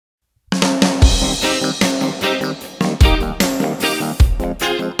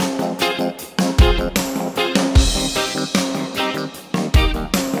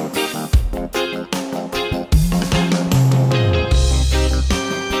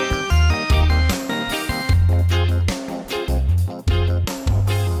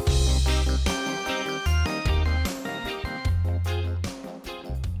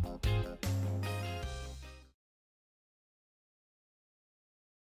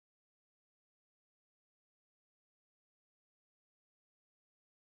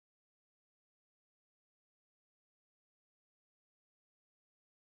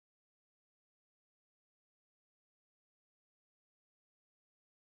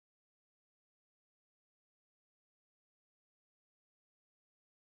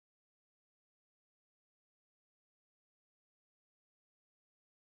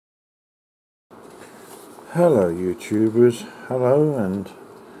Hello YouTubers, hello and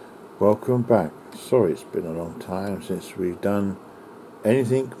welcome back. Sorry it's been a long time since we've done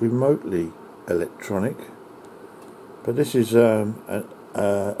anything remotely electronic, but this is a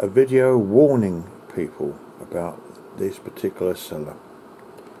video warning people about this particular seller.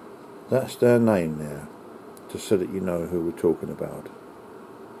 That's their name there, just so that you know who we're talking about.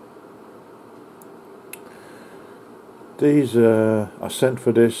 These I sent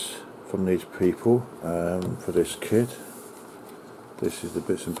for this from these people for this kit. This is the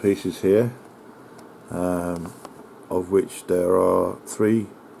bits and pieces here, of which there are three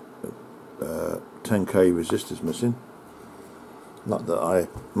 10k resistors missing. Not that I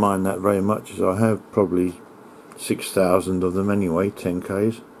mind that very much, as I have probably 6,000 of them anyway,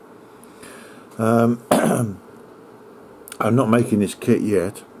 10ks. I'm not making this kit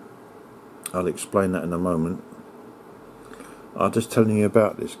yet. I'll explain that in a moment. I'm just telling you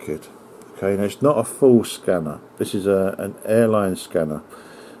about this kit. Okay, now it's not a full scanner. This is an airline scanner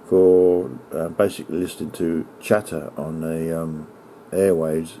for basically listening to chatter on the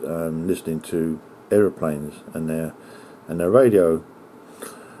airwaves, listening to aeroplanes and their radio,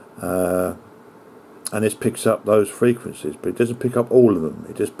 and this picks up those frequencies, but it doesn't pick up all of them.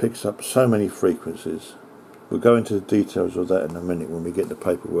 It just picks up so many frequencies. We'll go into the details of that in a minute when we get the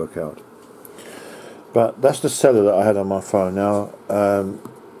paperwork out. But that's the seller that I had on my phone. Now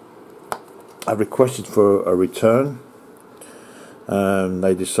I requested for a return.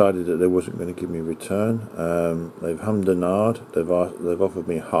 They decided that they wasn't going to give me a return. They've hummed and hawed. They've offered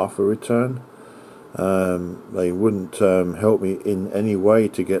me half a return. They wouldn't help me in any way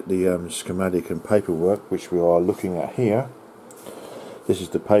to get the schematic and paperwork, which we are looking at here. This is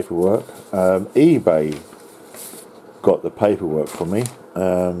the paperwork. eBay got the paperwork for me.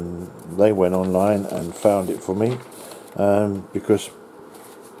 They went online and found it for me, because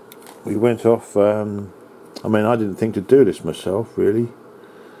we went off. I mean, I didn't think to do this myself really,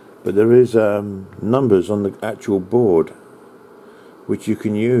 but there is numbers on the actual board which you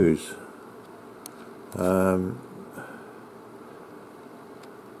can use.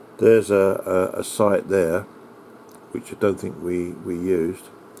 There's a site there which I don't think we used,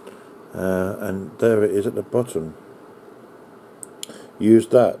 and there it is at the bottom. Use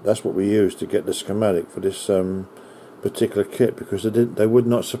that. That's what we used to get the schematic for this particular kit, because they would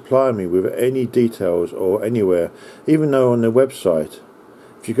not supply me with any details or anywhere, even though on the website,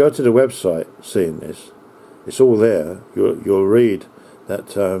 if you go to the website seeing this, it's all there. You'll read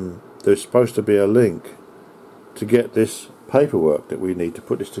that there's supposed to be a link to get this paperwork that we need to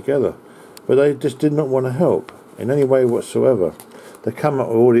put this together, but they just did not want to help in any way whatsoever. They come up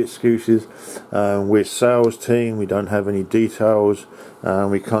with all the excuses. We're sales team, we don't have any details,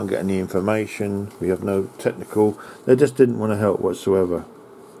 we can't get any information, we have no technical. They just didn't want to help whatsoever.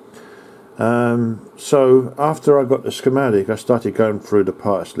 So after I got the schematic, I started going through the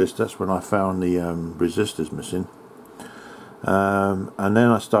parts list. That's when I found the resistors missing, and then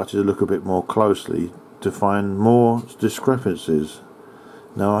I started to look a bit more closely to find more discrepancies.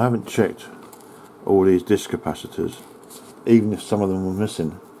 Now I haven't checked all these disc capacitors, even if some of them were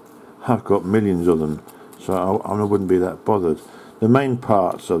missing. I've got millions of them, so I wouldn't be that bothered. The main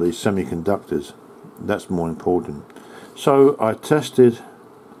parts are these semiconductors. That's more important. So I tested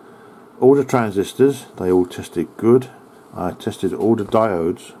all the transistors. They all tested good. I tested all the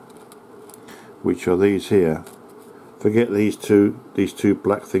diodes, which are these here. Forget these two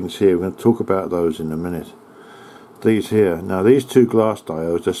black things here. We're going to talk about those in a minute. These here. Now these two glass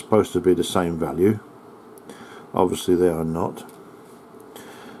diodes are supposed to be the same value. Obviously they are not.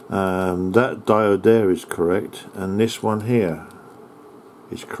 That diode there is correct, and this one here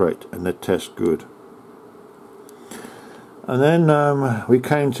is correct, and they test good. And then we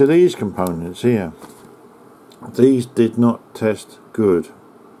came to these components here. These did not test good,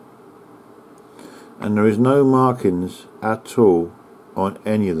 and there is no markings at all on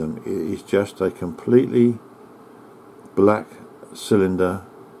any of them. It is just a completely black cylinder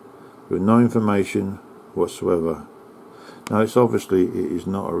with no information whatsoever. Now it's obviously it is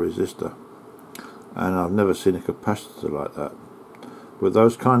not a resistor, and I've never seen a capacitor like that. With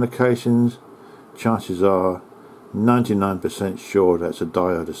those kind of casings, chances are 99% sure that's a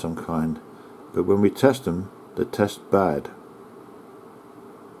diode of some kind, but when we test them, they test bad.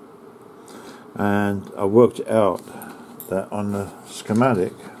 And I worked it out that on the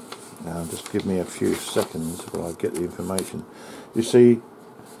schematic, now just give me a few seconds while I get the information. You see,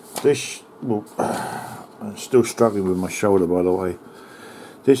 this, well, I'm still struggling with my shoulder, by the way.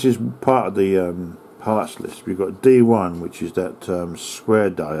 This is part of the parts list. We've got D1, which is that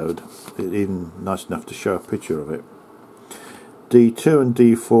square diode. It's even nice enough to show a picture of it. D2 and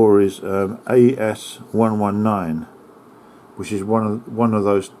D4 is AS119, which is one of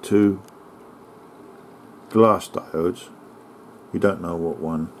those two glass diodes. You don't know what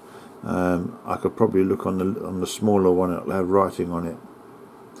one. I could probably look on the smaller one; it'll have writing on it,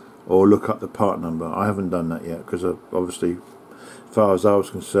 or look up the part number. I haven't done that yet because obviously, as far as I was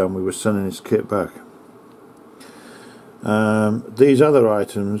concerned, we were sending this kit back. These other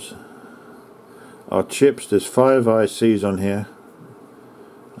items are chips. There's 5 ICs on here.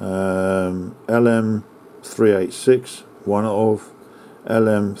 LM386, one of,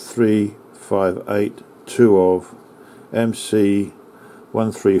 LM358, two of,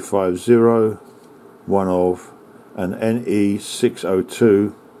 MC1350, one of, and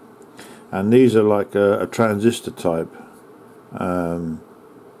NE602, and these are like a transistor type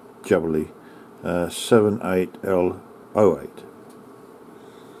jubbly, 78L08.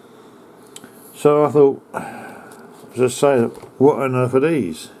 So I thought, just say, what on earth are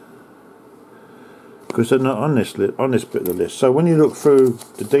these? Because they're not on this bit of the list. So when you look through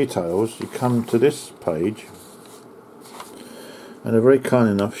the details, you come to this page, and they're very kind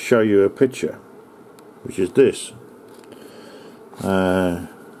enough to show you a picture, which is this,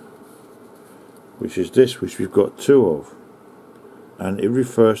 which we've got 2 of, and it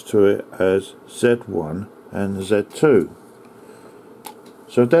refers to it as Z1 and Z2.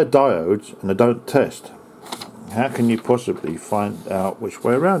 So if they're diodes and they don't test, how can you possibly find out which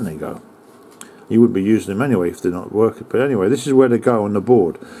way around they go? You wouldn't be using them anyway if they're not working. But anyway, this is where they go on the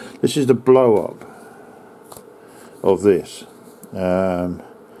board. This is the blow up of this. I'm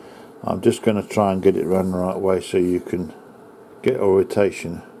just going to try and get it run the right way so you can get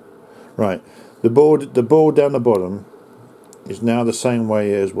orientation. Right, the board down the bottom is now the same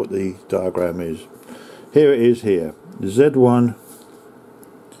way as what the diagram is. Here it is here, Z1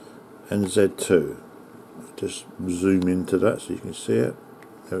 and Z2. Just zoom into that so you can see it.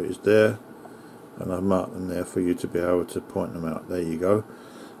 There it is there, and I've marked them there for you to be able to point them out. There you go.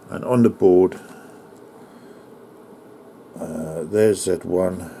 And on the board, there's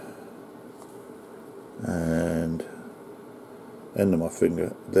Z1, and end of my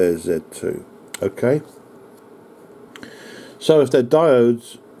finger, there's Z2. Okay. So if they're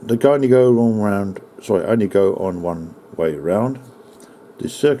diodes, they only go on one way round. The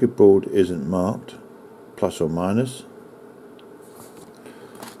circuit board isn't marked, plus or minus.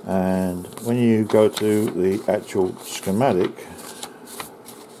 And when you go to the actual schematic,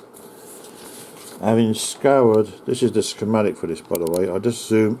 having scoured, this is the schematic for this, by the way. I'll just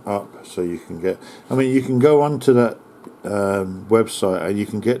zoom up so you can get, you can go onto that website and you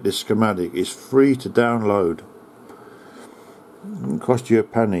can get this schematic. It's free to download. It doesn't cost you a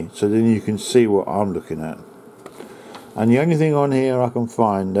penny, so then you can see what I'm looking at. And the only thing on here I can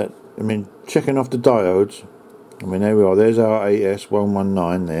find that, checking off the diodes, there we are, there's our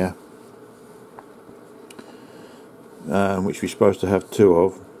AS119 there, which we're supposed to have 2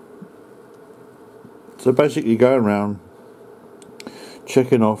 of. So basically going around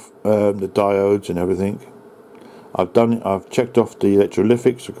checking off the diodes and everything. I've checked off the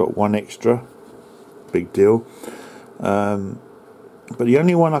electrolytics. I've got 1 extra, big deal. But the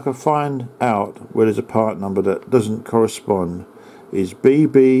only one I can find out where there's a part number that doesn't correspond is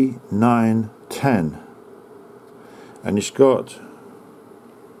BB910, and it's got,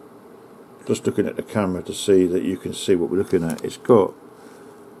 just looking at the camera to see that you can see what we're looking at, it's got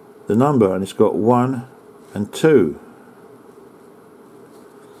the number and it's got 1 and 2.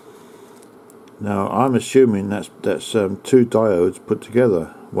 Now I'm assuming that's 2 diodes put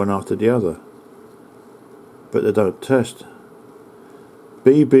together, one after the other, but they don't test.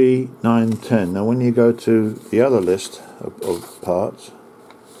 BB910. Now when you go to the other list of parts,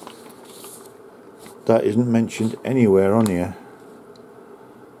 that isn't mentioned anywhere on here.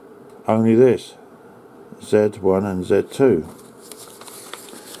 Only this, Z1 and Z2.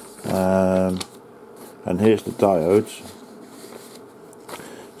 And here's the diodes.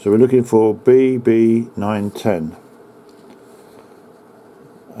 So we're looking for BB910,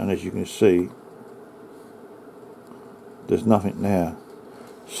 and as you can see, there's nothing there.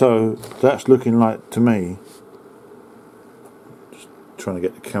 So that's looking like, to me, just trying to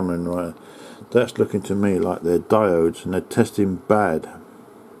get the camera in right, that's looking to me like they're diodes and they're testing bad.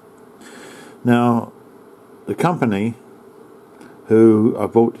 Now the company who I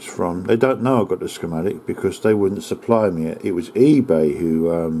bought this from, they don't know I got the schematic because they wouldn't supply me it. It was eBay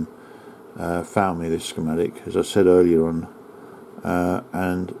who found me this schematic, as I said earlier on,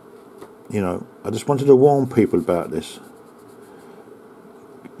 and I just wanted to warn people about this.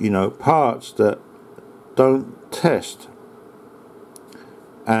 Parts that don't test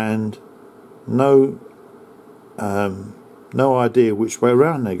and no no idea which way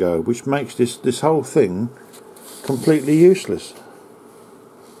around they go, which makes this whole thing completely useless.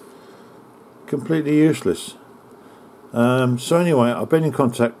 Completely useless. So anyway, I've been in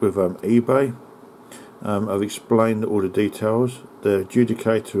contact with eBay. I've explained all the details. The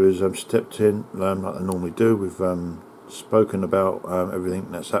adjudicator has stepped in like they normally do. We've spoken about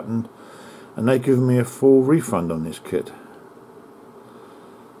everything that's happened, and they've given me a full refund on this kit.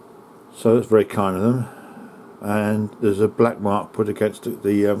 So that's very kind of them. And there's a black mark put against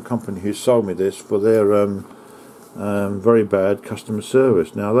the company who sold me this for their very bad customer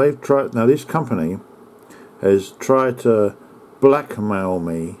service. Now this company has tried to blackmail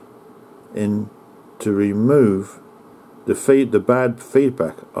me to remove the bad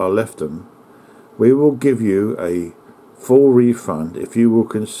feedback I left them. We will give you a full refund if you will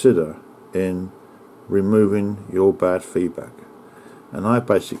consider in removing your bad feedback. And I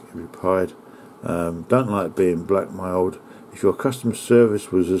basically replied, don't like being blackmailed. If your customer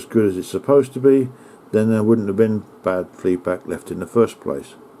service was as good as it's supposed to be, then there wouldn't have been bad feedback left in the first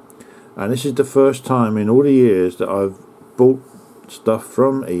place. And this is the first time in all the years that I've bought stuff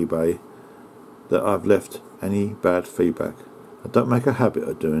from eBay that I've left any bad feedback. I don't make a habit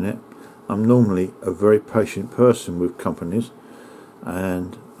of doing it. I'm normally a very patient person with companies,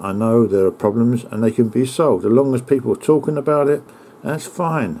 and I know there are problems and they can be solved. As long as people are talking about it, that's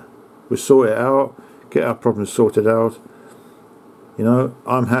fine. We'll sort it out, get our problems sorted out. You know,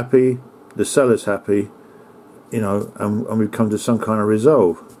 I'm happy, the seller's happy, you know, and we've come to some kind of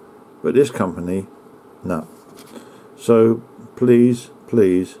resolve. But this company, no. So please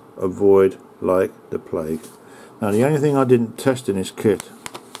avoid like the plague. Now the only thing I didn't test in this kit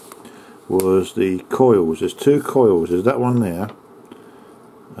was the coils. There's two coils. There's that one there,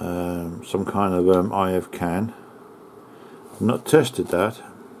 some kind of IF can. I've not tested that.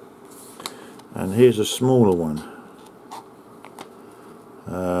 And here's a smaller one.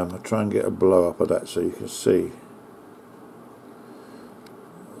 I'll try and get a blow up of that so you can see.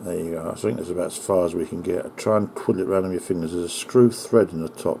 There you go. I think that's about as far as we can get. I'll try and pull it around on your fingers. There's a screw thread in the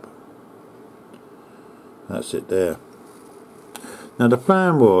top. That's it there. Now the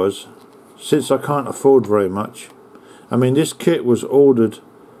plan was, since I can't afford very much, I mean this kit was ordered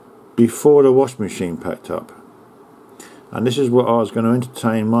before the washing machine packed up, and this is what I was going to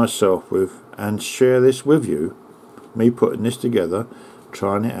entertain myself with and share this with you, me putting this together,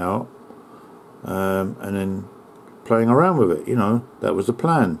 trying it out, and then playing around with it. You know, that was the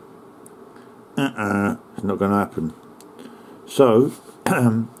plan. It's not going to happen. So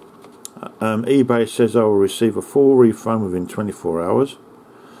eBay says I will receive a full refund within 24 hours.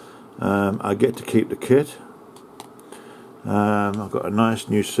 I get to keep the kit. I've got a nice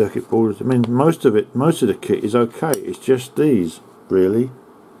new circuit board. I mean, most of the kit is okay. It's just these, really.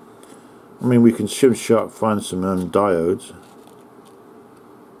 I mean, we can sharp find some diodes.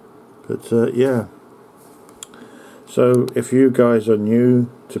 But yeah. So if you guys are new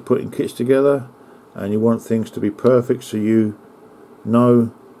to putting kits together and you want things to be perfect, so you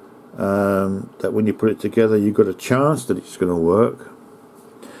know that when you put it together you've got a chance that it's going to work,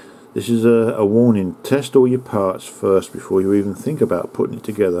 this is a warning. Test all your parts first before you even think about putting it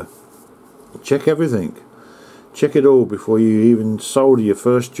together. Check everything. Check it all before you even solder your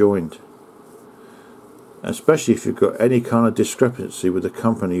first joint, especially if you've got any kind of discrepancy with the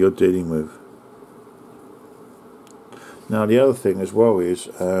company you're dealing with. Now the other thing as well is,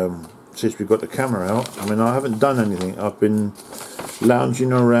 since we've got the camera out, I mean, I haven't done anything. I've been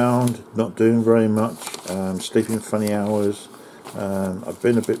lounging around, not doing very much, sleeping funny hours. I've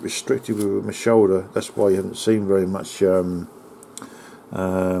been a bit restricted with my shoulder. That's why you haven't seen very much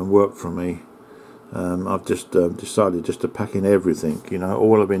work from me. I've just decided just to pack in everything. You know,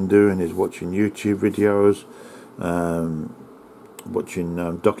 all I've been doing is watching YouTube videos, watching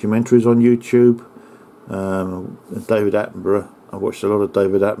documentaries on YouTube. David Attenborough. I watched a lot of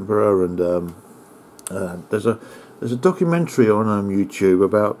David Attenborough, and there's a documentary on YouTube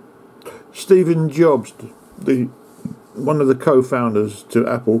about Stephen Jobs, one of the co-founders to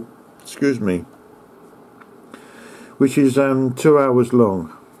Apple. Excuse me. Which is 2 hours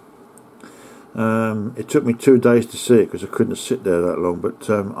long. It took me 2 days to see it because I couldn't sit there that long, but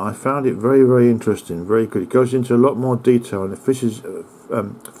I found it very, very interesting, very good. It goes into a lot more detail and it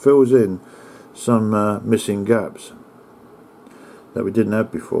fills in some missing gaps that we didn't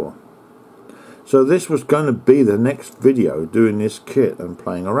have before. So this was going to be the next video, doing this kit and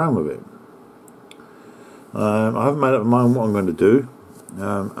playing around with it. I haven't made up my mind what I'm going to do,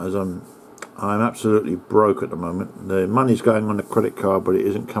 as I'm absolutely broke at the moment. The money's going on the credit card, but it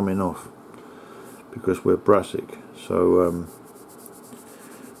isn't coming off because we're brassic. So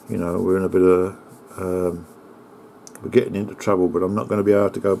you know, we're in a bit of we're getting into trouble, but I'm not going to be able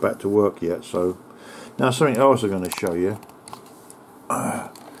to go back to work yet. So now something else I'm going to show you.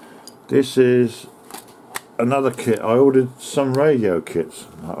 This is another kit. I ordered some radio kits.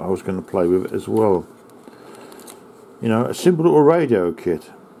 I was going to play with it as well. You know, a simple little radio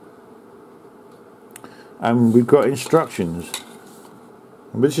kit. And we've got instructions.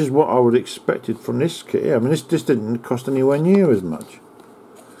 And this is what I would expected from this kit here. I mean, this didn't cost anywhere near as much.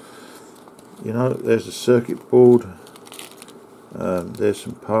 You know, there's the circuit board. There's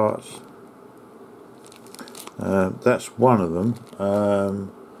some parts. That's one of them.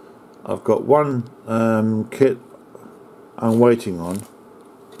 I've got one kit I'm waiting on.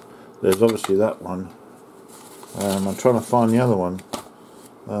 There's obviously that one. I'm trying to find the other one.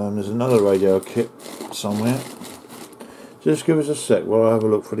 There's another radio kit somewhere. Just give us a sec while I have a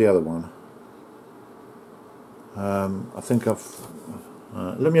look for the other one. I think I've...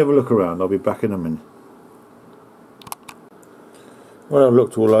 let me have a look around. I'll be back in a minute. Well, I've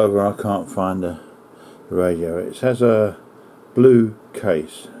looked all over and I can't find the radio. It has a blue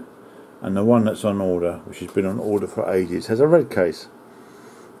case, and the one that's on order, which has been on order for ages, has a red case.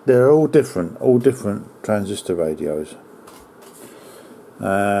 They're all different transistor radios.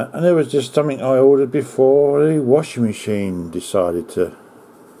 And there was just something I ordered before the washing machine decided to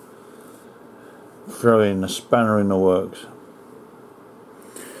throw in a spanner in the works.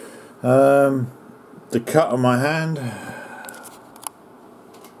 The cut on my hand,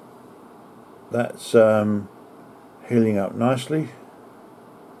 that's healing up nicely.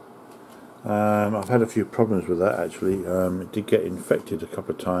 I've had a few problems with that actually. It did get infected a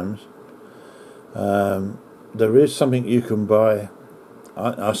couple of times. There is something you can buy.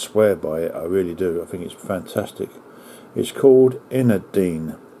 I swear by it, I really do. I think it's fantastic. It's called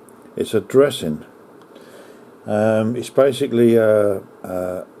Inadine. It's a dressing. It's basically a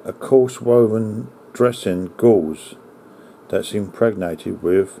coarse woven dressing gauze that's impregnated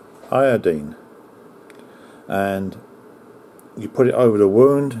with iodine, and you put it over the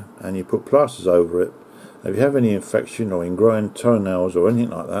wound and you put plasters over it. If you have any infection or ingrowing toenails or anything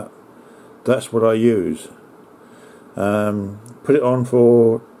like that, that's what I use. Put it on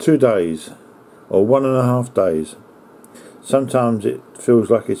for 2 days or 1.5 days. Sometimes it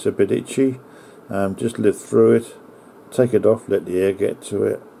feels like it's a bit itchy. Just live through it, take it off, let the air get to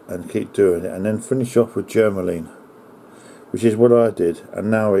it, and keep doing it, and then finish off with Germaline, which is what I did.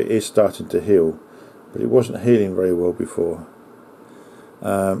 And now it is starting to heal, but it wasn't healing very well before.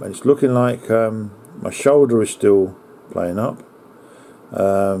 And it's looking like my shoulder is still playing up.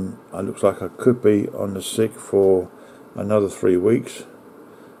 It looks like I could be on the sick for another 3 weeks.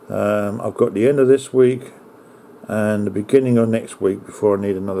 I've got the end of this week and the beginning of next week before I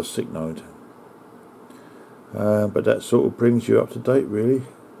need another sick note. But that sort of brings you up to date, really.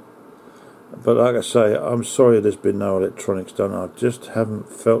 But like I say, I'm sorry there's been no electronics done. I just haven't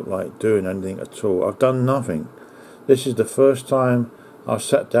felt like doing anything at all. I've done nothing. This is the first time I've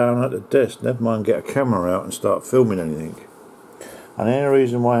sat down at the desk, never mind get a camera out and start filming anything. And the only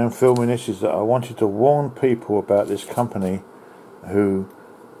reason why I'm filming this is that I wanted to warn people about this company who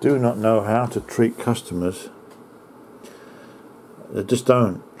do not know how to treat customers. They just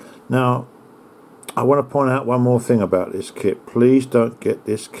don't. Now, I want to point out one more thing about this kit. Please don't get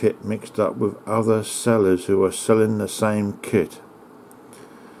this kit mixed up with other sellers who are selling the same kit.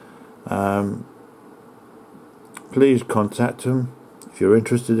 Please contact them if you're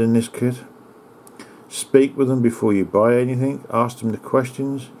interested in this kit. Speak with them before you buy anything. Ask them the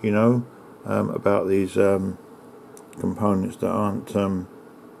questions, you know, about these components that aren't don't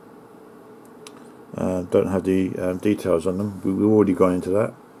have the details on them. We've already gone into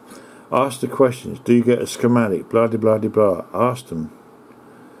that. Ask the questions. Do you get a schematic? Blah de blah de blah. Ask them.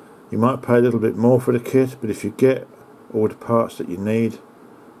 You might pay a little bit more for the kit, but if you get all the parts that you need,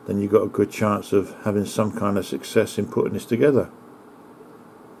 then you've got a good chance of having some kind of success in putting this together.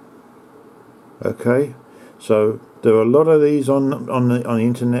 Okay, so there are a lot of these on the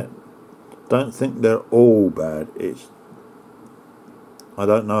internet. Don't think they're all bad. I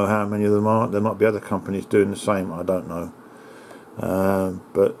don't know how many of them are. There might be other companies doing the same. I don't know.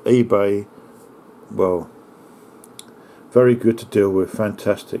 But eBay, well, very good to deal with.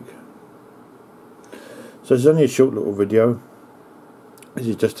 Fantastic. So it's only a short little video. This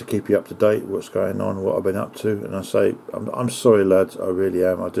is just to keep you up to date, what's going on, what I've been up to. And I say, I'm sorry lads, I really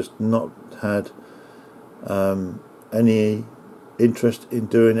am. I've just not had any interest in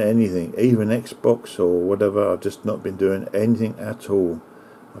doing anything, even Xbox or whatever. I've just not been doing anything at all.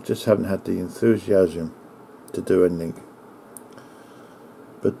 I just haven't had the enthusiasm to do anything.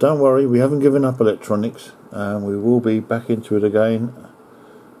 But don't worry, we haven't given up electronics. We will be back into it again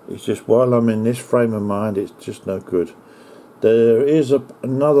It's just while I'm in this frame of mind, it's just no good. There is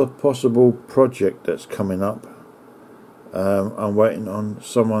another possible project that's coming up. I'm waiting on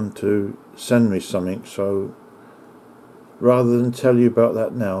someone to send me something, so rather than tell you about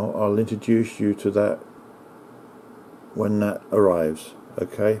that now, I'll introduce you to that when that arrives.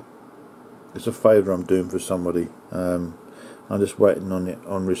 Okay, it's a favour I'm doing for somebody. I'm just waiting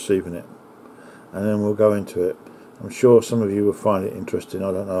on receiving it, and then we'll go into it. I'm sure some of you will find it interesting.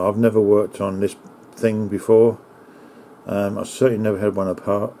 I don't know, I've never worked on this thing before. I've certainly never had one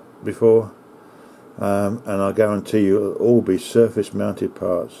apart before, and I guarantee you it'll all be surface mounted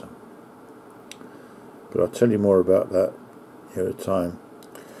parts, but I'll tell you more about that here at a time.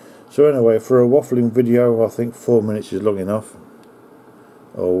 So anyway, for a waffling video, I think 4 minutes is long enough,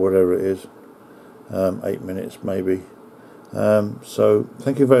 or whatever it is, 8 minutes maybe. So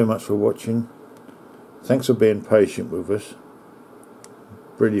thank you very much for watching. Thanks for being patient with us,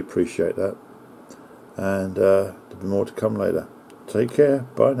 really appreciate that, and there'll be more to come later. Take care,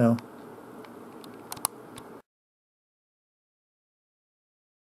 bye now.